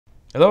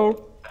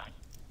Hello.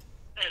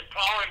 Hey,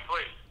 Paul,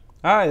 please.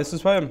 Hi, this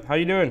is William. How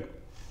you doing?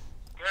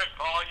 Good,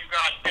 Paul. You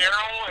got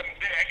Daryl and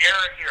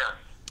Eric here.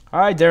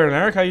 Hi, Darren and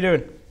Eric. How you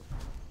doing?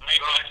 Hey,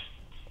 guys.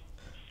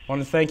 I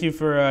want to thank you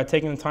for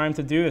taking the time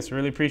to do this.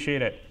 Really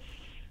appreciate it.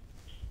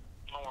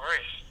 No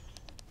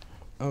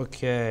worries.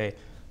 Okay.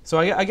 So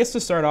I guess to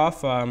start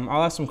off,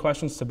 I'll ask some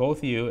questions to both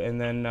of you,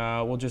 and then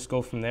we'll just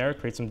go from there,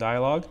 create some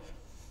dialogue.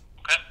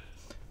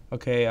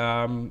 Okay.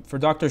 Okay. For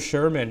Dr.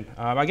 Sherman,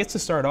 I guess to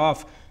start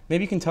off,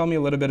 maybe you can tell me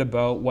a little bit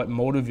about what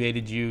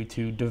motivated you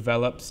to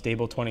develop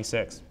Stable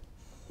 26.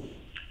 Well,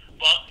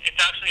 it's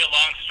actually a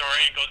long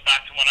story. It goes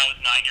back to when I was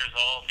 9 years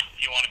old,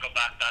 if you want to go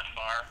back that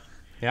far.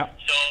 Yeah.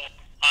 So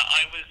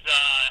I was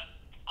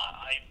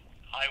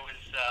I was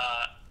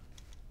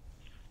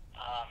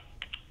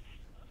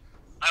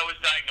I was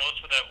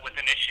diagnosed with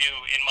an issue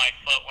in my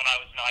foot when I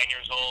was 9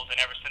 years old, and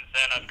ever since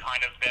then I've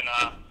kind of been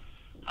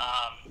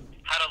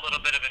had a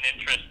little bit of an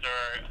interest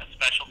or a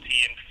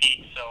specialty in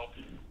feet. So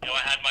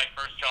I had my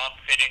first job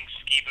fitting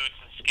ski boots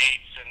and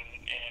skates and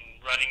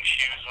running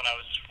shoes when I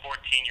was 14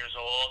 years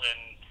old,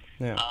 and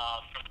Yeah.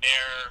 from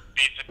there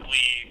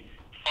basically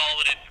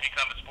followed it to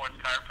become a sports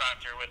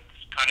chiropractor with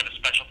kind of a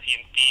specialty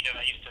in feet, and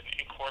I used to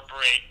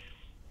incorporate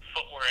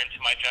footwear into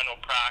my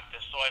general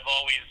practice. So I've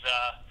always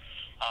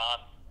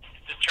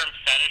the term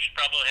fetish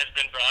probably has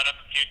been brought up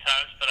a few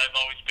times, but I've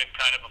always been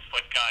kind of a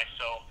foot guy.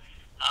 So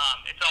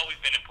it's always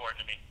been important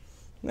to me.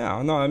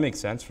 No, that makes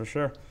sense for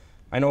sure.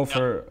 I know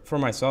for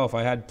myself,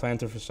 I had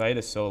plantar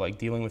fasciitis, so like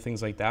dealing with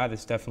things like that,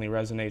 this definitely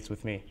resonates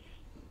with me.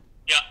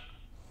 Yeah.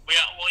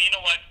 Well, you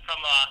know what? From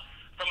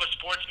a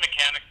sports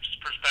mechanics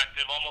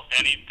perspective, almost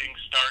anything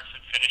starts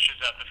and finishes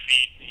at the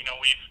feet.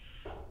 We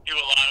do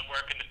a lot of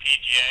work in the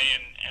PGA,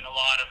 and a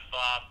lot of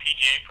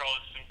PGA pros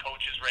and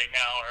coaches right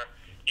now are,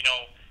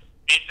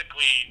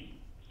 basically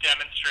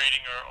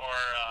demonstrating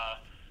or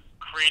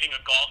creating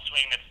a golf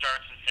swing that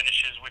starts and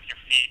finishes with your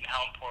feet and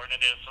how important it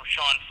is. So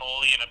Sean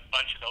Foley and a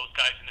bunch of those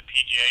guys in the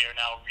PGA are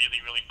now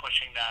really, really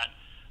pushing that.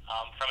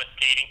 From a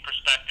skating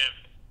perspective,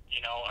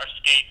 our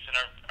skates and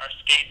our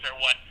skates are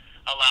what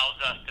allows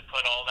us to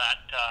put all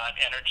that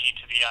energy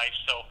to the ice.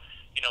 So,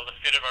 the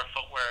fit of our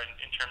footwear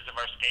in terms of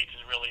our skates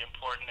is really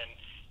important. And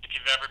if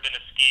you've ever been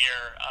a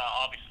skier,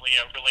 obviously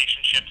a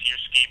relationship to your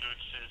ski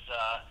boots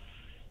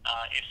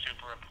is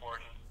super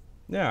important.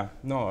 Yeah,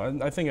 no,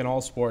 I think in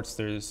all sports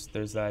there's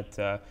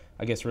that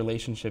I guess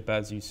relationship,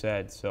 as you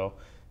said. So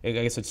I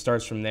guess it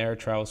starts from there,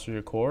 travels through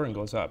your core, and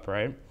goes up,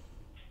 right?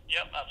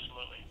 Yep,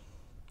 absolutely.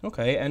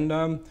 Okay, and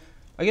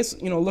I guess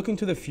looking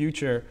to the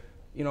future,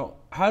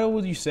 how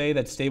would you say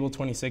that Stable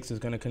 26 is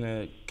going to kind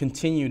of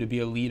continue to be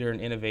a leader in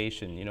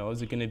innovation?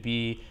 Is it going to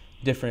be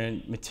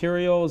different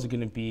materials? Is it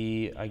going to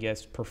be, I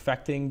guess,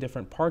 perfecting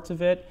different parts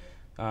of it?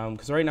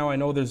 Because right now I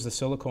know there's the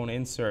silicone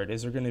insert.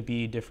 Is there going to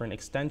be different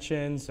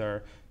extensions,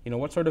 or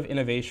what sort of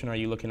innovation are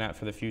you looking at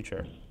for the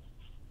future?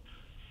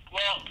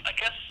 Well, I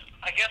guess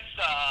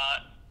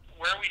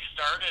where we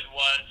started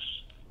was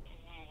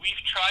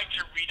we've tried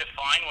to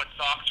redefine what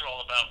socks are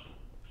all about.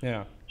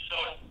 Yeah.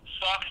 So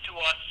socks to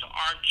us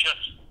aren't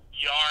just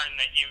yarn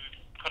that you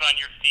put on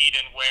your feet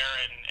and wear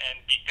and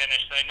be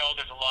finished. I know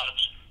there's a lot of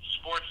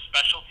sports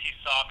specialty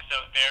socks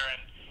out there,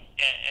 and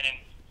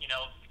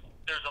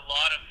there's a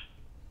lot of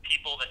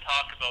people that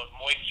talk about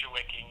moisture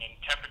wicking and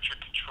temperature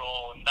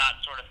control and that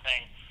sort of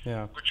thing.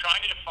 Yeah. We're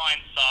trying to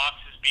define socks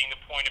as being the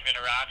point of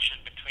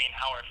interaction between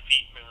how our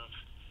feet move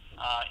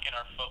in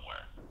our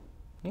footwear.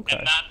 Okay.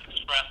 And that's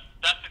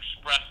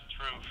expressed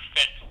through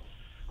fit.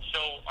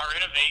 So our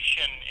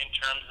innovation in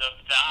terms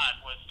of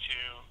that was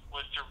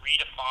to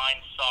redefine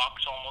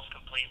socks almost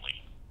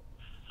completely.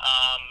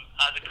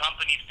 As a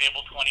company,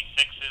 Stable 26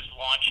 is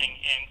launching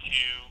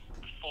into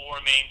 4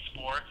 main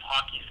sports: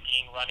 hockey,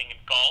 skiing, running,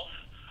 and golf.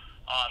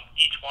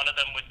 Each one of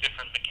them with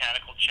different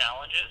mechanical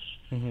challenges.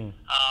 Mm-hmm.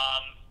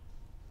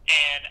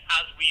 And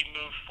as we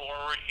move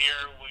forward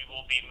here, we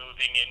will be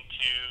moving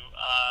into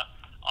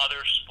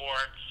other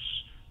sports,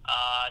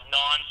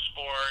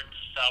 non-sports,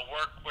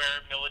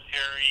 workwear,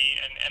 military,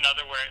 and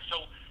other wear.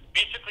 So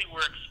basically,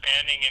 we're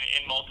expanding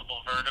in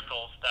multiple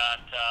verticals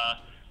that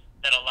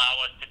allow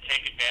us to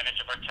take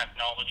advantage of our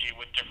technology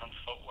with different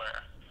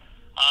footwear.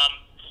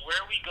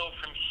 Where we go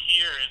from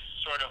here is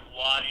sort of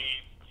why,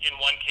 in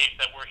one case,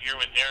 that we're here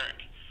with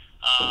Erik.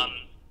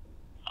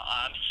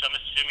 I'm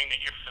assuming that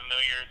you're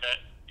familiar that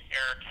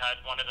Erik had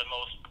one of the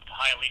most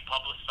highly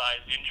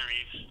publicized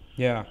injuries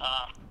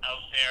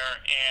out there,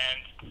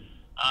 and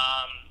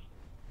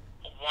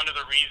one of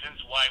the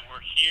reasons why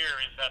we're here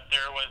is that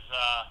there was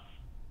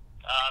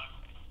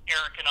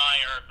Erik and I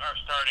are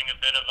starting a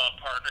bit of a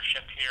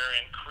partnership here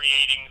in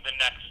creating the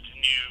next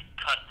new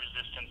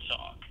cut-resistant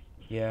sock.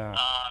 Yeah.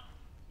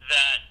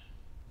 That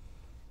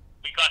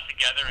we got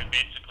together and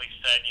basically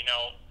said,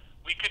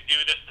 we could do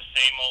this the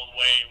same old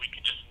way. We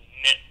could just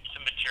knit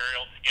some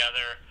material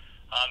together.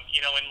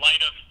 In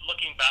light of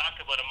looking back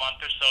about a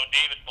month or so,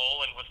 David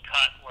Boland was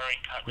cut wearing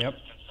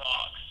cut-resistant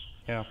socks.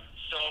 Yeah.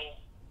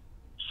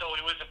 So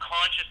it was a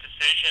conscious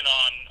decision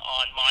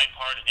on my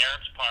part and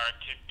Erik's part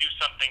to do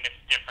something that's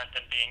different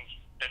than being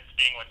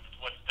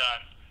what's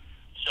done.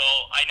 So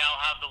I now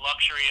have the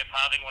luxury of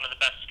having one of the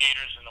best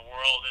skaters in the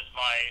world as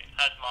my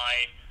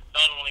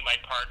not only my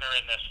partner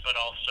in this, but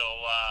also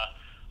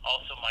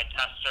my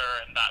tester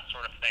and that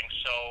sort of thing.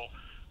 So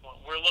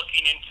we're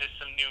looking into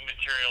some new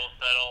materials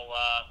that'll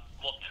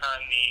will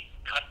turn the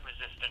cut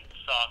resistant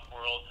sock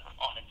world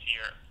on its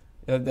ear.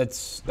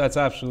 That's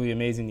absolutely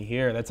amazing to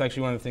hear. That's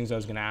actually one of the things I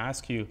was going to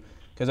ask you,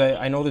 because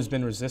I know there's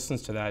been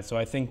resistance to that. So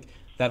I think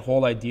that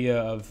whole idea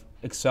of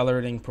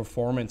accelerating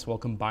performance while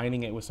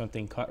combining it with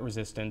something cut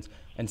resistant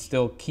and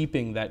still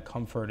keeping that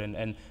comfort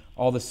and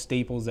all the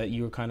staples that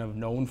you're kind of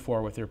known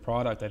for with your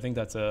product, I think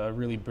that's a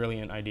really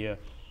brilliant idea.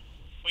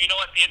 Well, you know,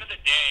 at the end of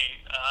the day,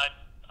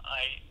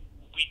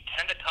 we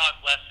tend to talk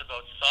less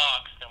about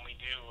socks than we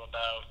do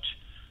about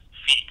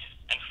feet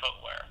and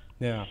footwear.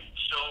 Yeah.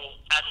 So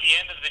at the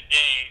end of the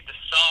day, the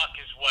sock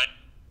is what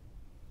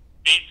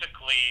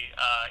basically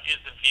is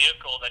the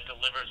vehicle that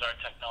delivers our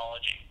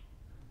technology.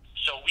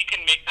 So we can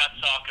make that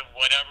sock of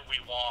whatever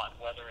we want,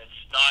 whether it's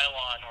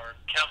nylon or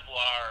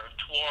Kevlar or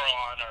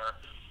Tworon or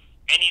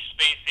any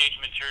space-age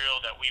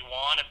material that we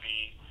want to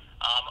be,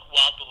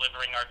 while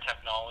delivering our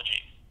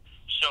technology.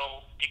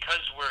 So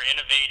because we're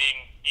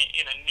innovating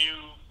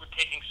we're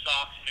taking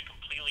socks in a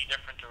completely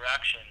different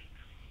direction,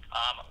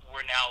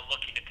 we're now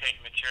looking to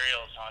take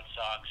materials on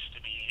socks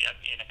to be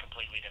in a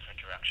completely different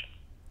direction.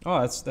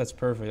 Oh, that's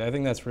perfect. I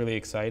think that's really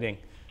exciting.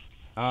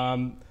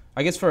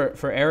 I guess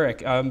for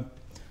Erik,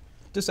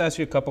 just ask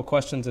you a couple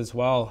questions as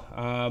well.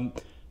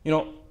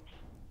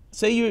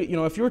 Say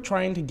if you were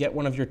trying to get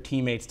one of your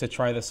teammates to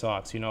try the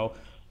socks,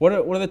 what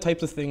are the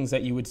types of things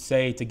that you would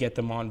say to get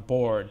them on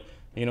board?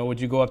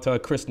 Would you go up to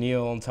Chris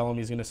Neal and tell him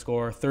he's going to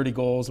score 30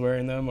 goals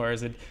wearing them, or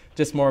is it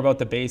just more about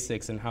the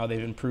basics and how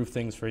they've improved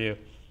things for you?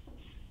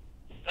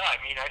 No, I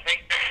mean, I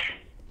think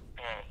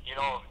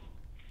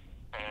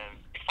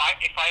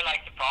if I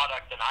like the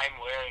product and I'm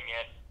wearing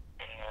it,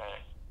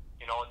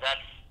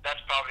 that's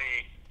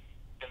probably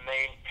the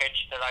main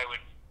pitch that I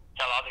would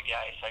tell other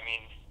guys. I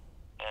mean,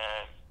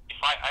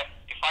 if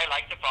I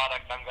like the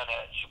product, I'm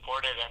gonna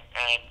support it,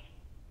 and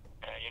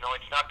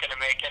it's not gonna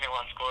make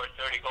anyone score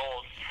 30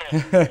 goals.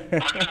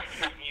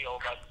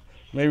 But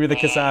maybe the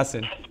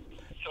Kassassin.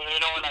 So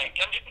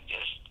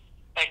just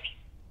like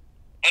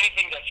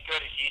anything that's good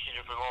is easy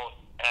to promote,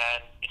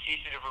 and it's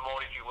easy to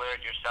promote if you wear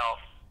it yourself.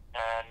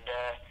 And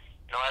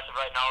as of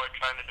right now, we're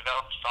trying to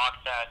develop a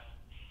sock that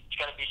it's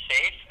going to be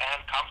safe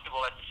and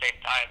comfortable at the same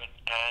time,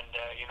 and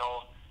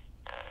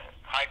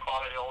high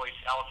quality always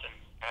sells.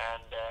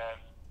 And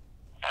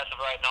as of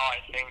right now, I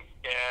think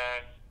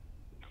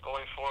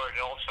going forward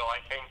also,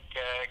 I think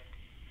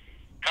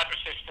cut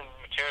resistant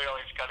material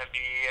is going to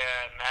be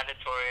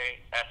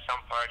mandatory at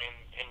some part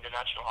in the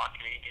National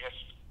Hockey League,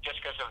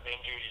 just because of the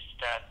injuries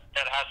that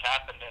has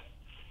happened. And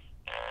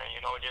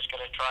we're just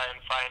going to try and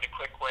find a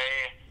quick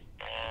way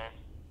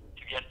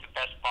to get the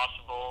best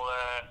possible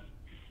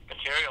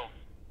material.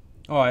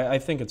 Oh, I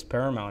think it's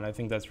paramount. I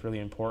think that's really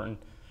important.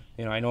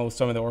 I know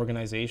some of the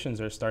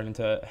organizations are starting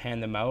to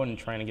hand them out and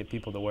trying to get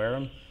people to wear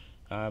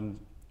them.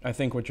 I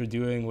think what you're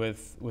doing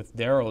with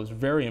Daryl is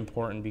very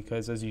important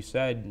because, as you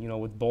said,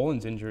 with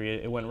Boland's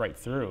injury, it went right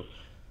through.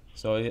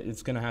 So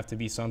it's going to have to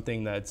be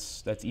something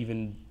that's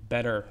even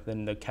better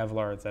than the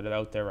Kevlar that are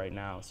out there right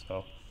now.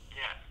 So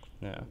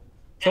yeah.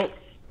 So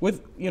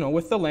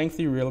with the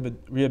lengthy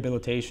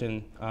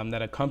rehabilitation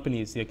that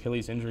accompanies the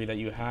Achilles injury that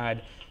you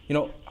had,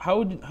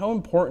 how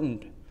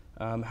important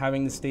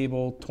having the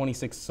stable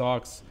 26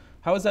 socks,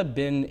 how has that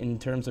been in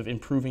terms of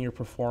improving your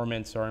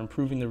performance or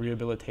improving the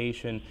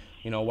rehabilitation,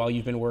 while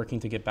you've been working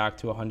to get back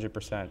to 100%?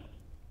 No,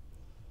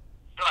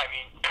 I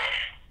mean,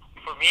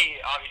 for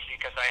me, obviously,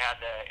 because I had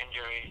the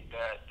injury,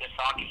 the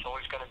sock is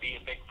always going to be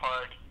a big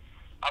part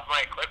of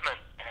my equipment.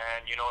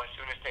 And, as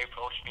soon as they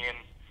approached me and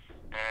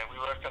we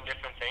worked on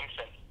different things,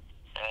 and,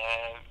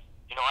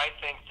 I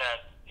think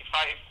that if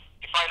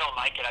I don't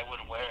like it, I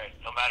wouldn't wear it,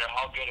 no matter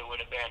how good it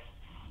would have been.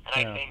 And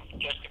I think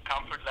just the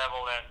comfort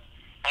level and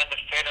the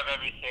fit of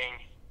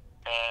everything,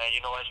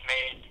 has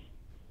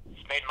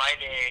made my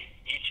day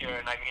easier.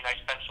 And I mean, I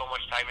spend so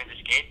much time in the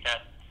skate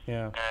that,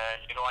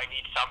 I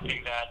need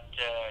something that,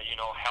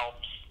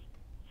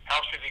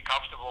 helps me be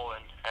comfortable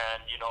and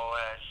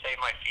save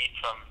my feet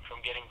from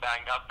getting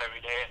banged up every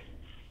day.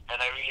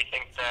 And I really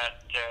think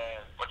that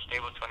what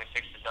Stable 26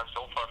 has done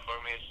so far for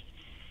me is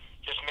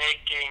just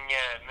making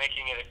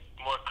it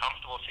a more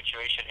comfortable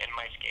situation in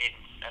my skate,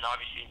 and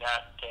obviously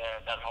that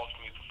helps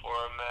me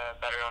perform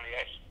better on the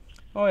ice.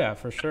 Oh yeah,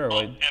 for sure.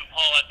 And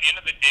Paul, at the end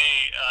of the day,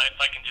 if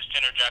I can just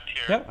interject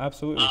here. Yeah,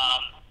 absolutely.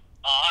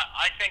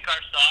 I think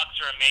our socks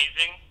are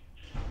amazing,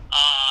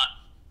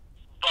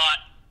 but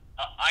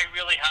I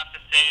really have to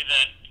say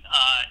that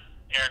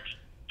Erik's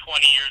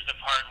 20 years of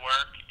hard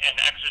work and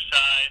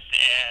exercise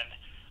and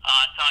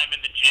time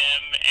in the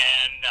gym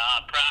and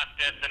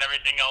practice and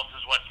everything else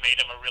is what's made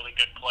him a really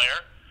good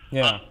player.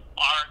 Yeah.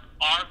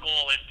 Our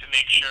goal is to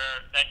make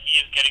sure that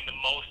he is getting the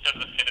most out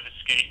of the fit of his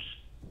skates.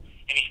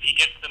 And if he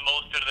gets the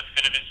most out of the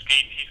fit of his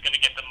skates, he's going to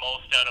get the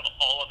most out of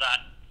all of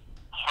that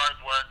hard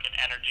work and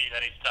energy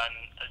that he's done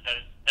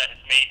that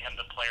has made him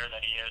the player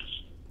that he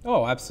is.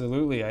 Oh,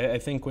 absolutely. I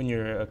think when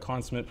you're a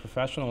consummate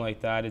professional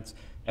like that, it's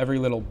every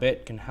little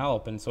bit can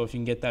help. And so if you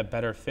can get that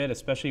better fit,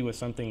 especially with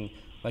something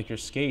like your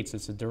skates,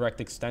 it's a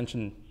direct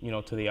extension,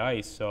 to the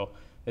ice. So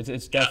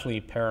it's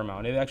definitely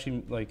paramount. It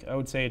actually, I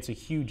would say it's a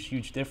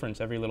huge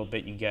difference every little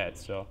bit you get.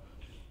 So.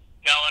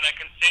 Now, and I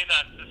can say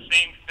that's the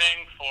same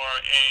thing for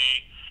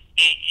a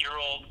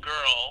 8-year-old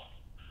girl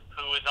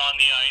who is on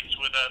the ice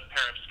with a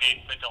pair of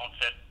skates that don't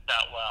fit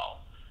that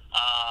well.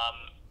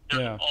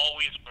 There's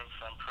always room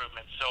for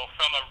improvement. So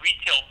from a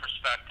retail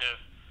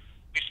perspective,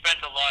 we spent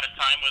a lot of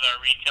time with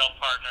our retail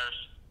partners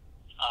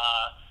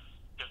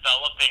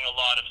developing a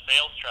lot of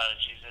sales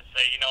strategies that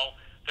say,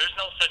 there's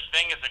no such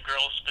thing as a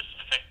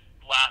girl-specific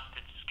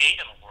lasted skate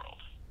in the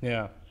world.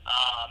 Yeah.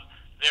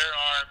 There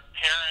are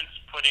parents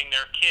putting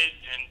their kids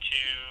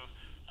into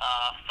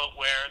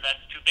footwear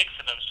that's too big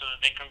for them so that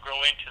they can grow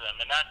into them,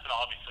 and that's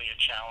obviously a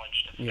challenge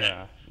to fit.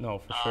 Yeah, no,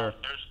 for sure.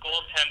 There's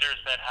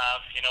goaltenders that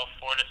have 4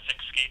 to 6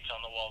 skates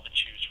on the wall to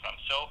choose from.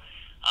 So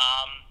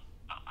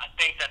I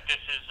think that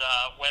this is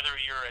whether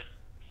you're a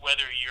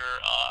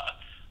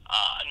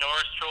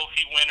Norris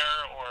Trophy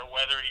winner or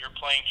whether you're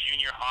playing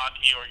junior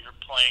hockey or you're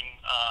playing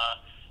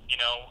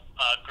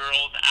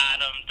girls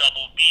Adam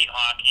double B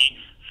hockey,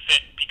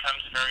 fit becomes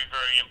very,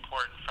 very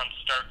important from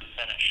start to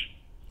finish.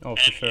 Oh, and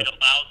for sure. It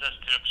allows us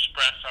to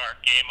express our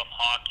game of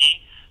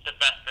hockey the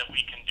best that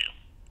we can do.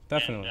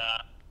 Definitely.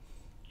 And,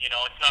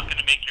 it's not going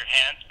to make your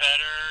hands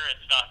better.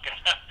 It's not going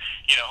to,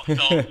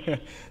 so...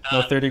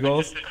 No 30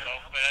 goals? But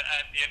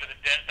at the end of the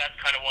day, that's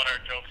kind of one of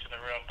our jokes in the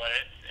room. But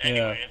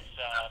anyway,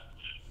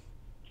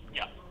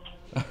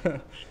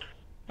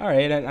 All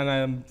right,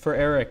 and for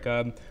Erik,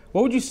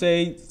 what would you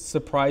say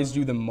surprised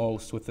you the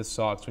most with the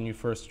socks when you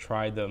first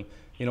tried them?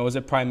 Is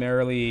it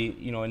primarily,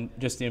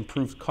 just the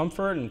improved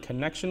comfort and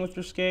connection with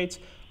your skates,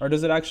 or do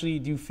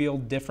you feel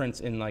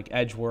difference in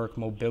edge work,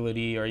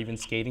 mobility, or even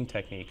skating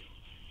technique?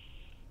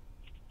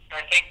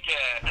 I think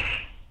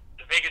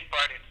the biggest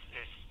part is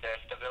the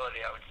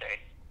stability, I would say.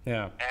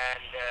 Yeah.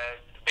 And the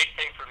big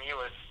thing for me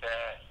was,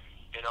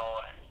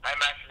 I'm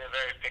actually a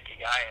very picky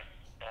guy,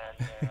 and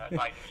I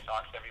buy new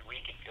socks every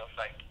week. It feels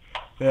like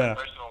my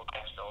personal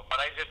life. So, but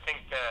I just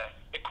think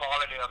the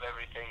quality of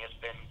everything it's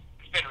been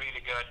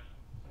really good.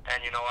 And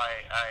I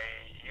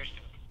used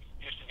to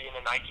be in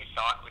a Nike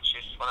sock, which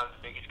is one of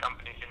the biggest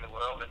companies in the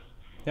world.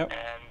 And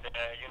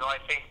I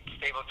think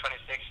Stable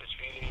 26 has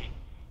really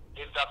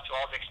lived up to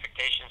all the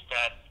expectations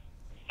that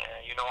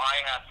I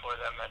had for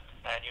them.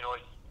 And it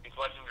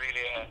wasn't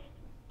really a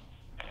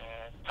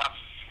tough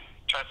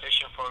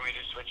transition for me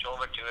to switch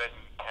over to it.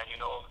 And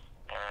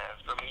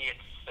for me,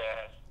 it's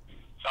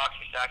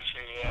socks is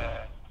actually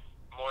a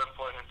more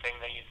important thing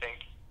than you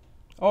think.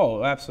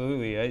 Oh,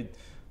 absolutely.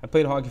 I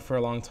played hockey for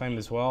a long time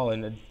as well,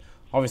 and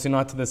obviously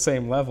not to the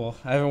same level.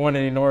 I haven't won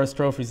any Norris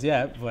trophies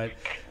yet, but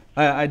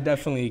I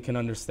definitely can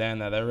understand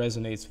that. That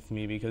resonates with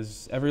me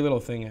because every little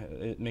thing,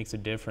 it makes a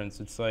difference.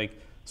 It's like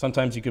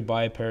sometimes you could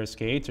buy a pair of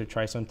skates or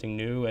try something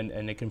new,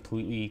 and it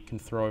completely can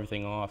throw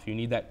everything off. You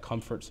need that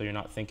comfort so you're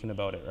not thinking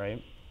about it,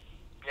 right?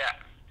 Yeah.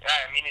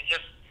 I mean, it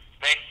just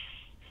makes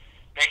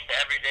the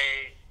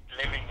everyday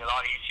living a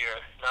lot easier,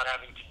 not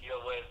having to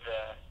deal with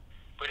a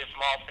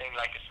small thing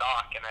like a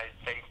sock. And I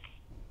think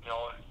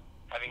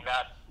having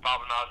that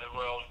problem out of the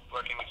world,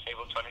 working with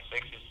Stable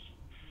 26 is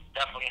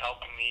definitely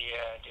helping me,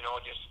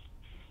 just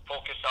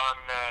focus on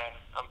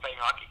playing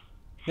hockey.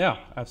 Yeah,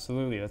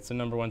 absolutely. That's the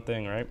number one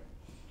thing, right?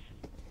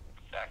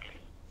 Exactly.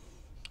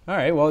 All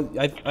right. Well,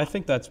 I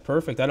think that's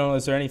perfect. I don't know.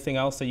 Is there anything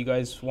else that you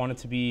guys wanted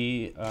to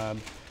be,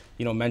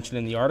 mentioned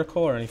in the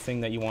article, or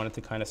anything that you wanted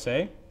to kind of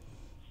say?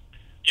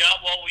 Yeah.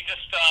 Well,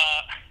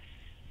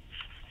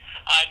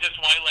 I just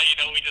want to let you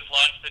know we just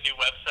launched a new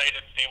website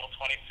at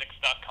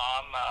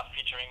stable26.com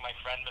featuring my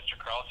friend Mr.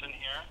 Karlsson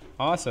here.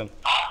 Awesome.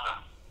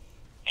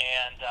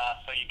 And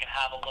so you can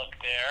have a look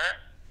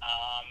there.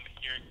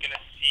 You're going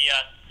to see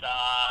us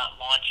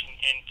launching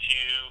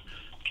into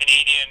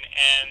Canadian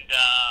and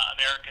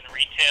American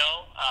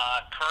retail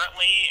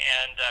currently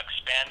and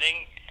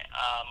expanding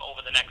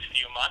over the next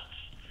few months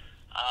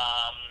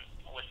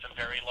with some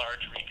very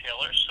large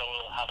retailers. So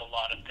we'll have a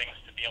lot of things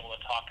to be able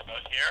to talk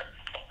about here.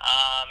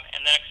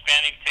 And then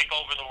expanding to take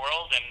over the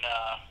world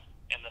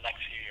in the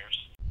next few years.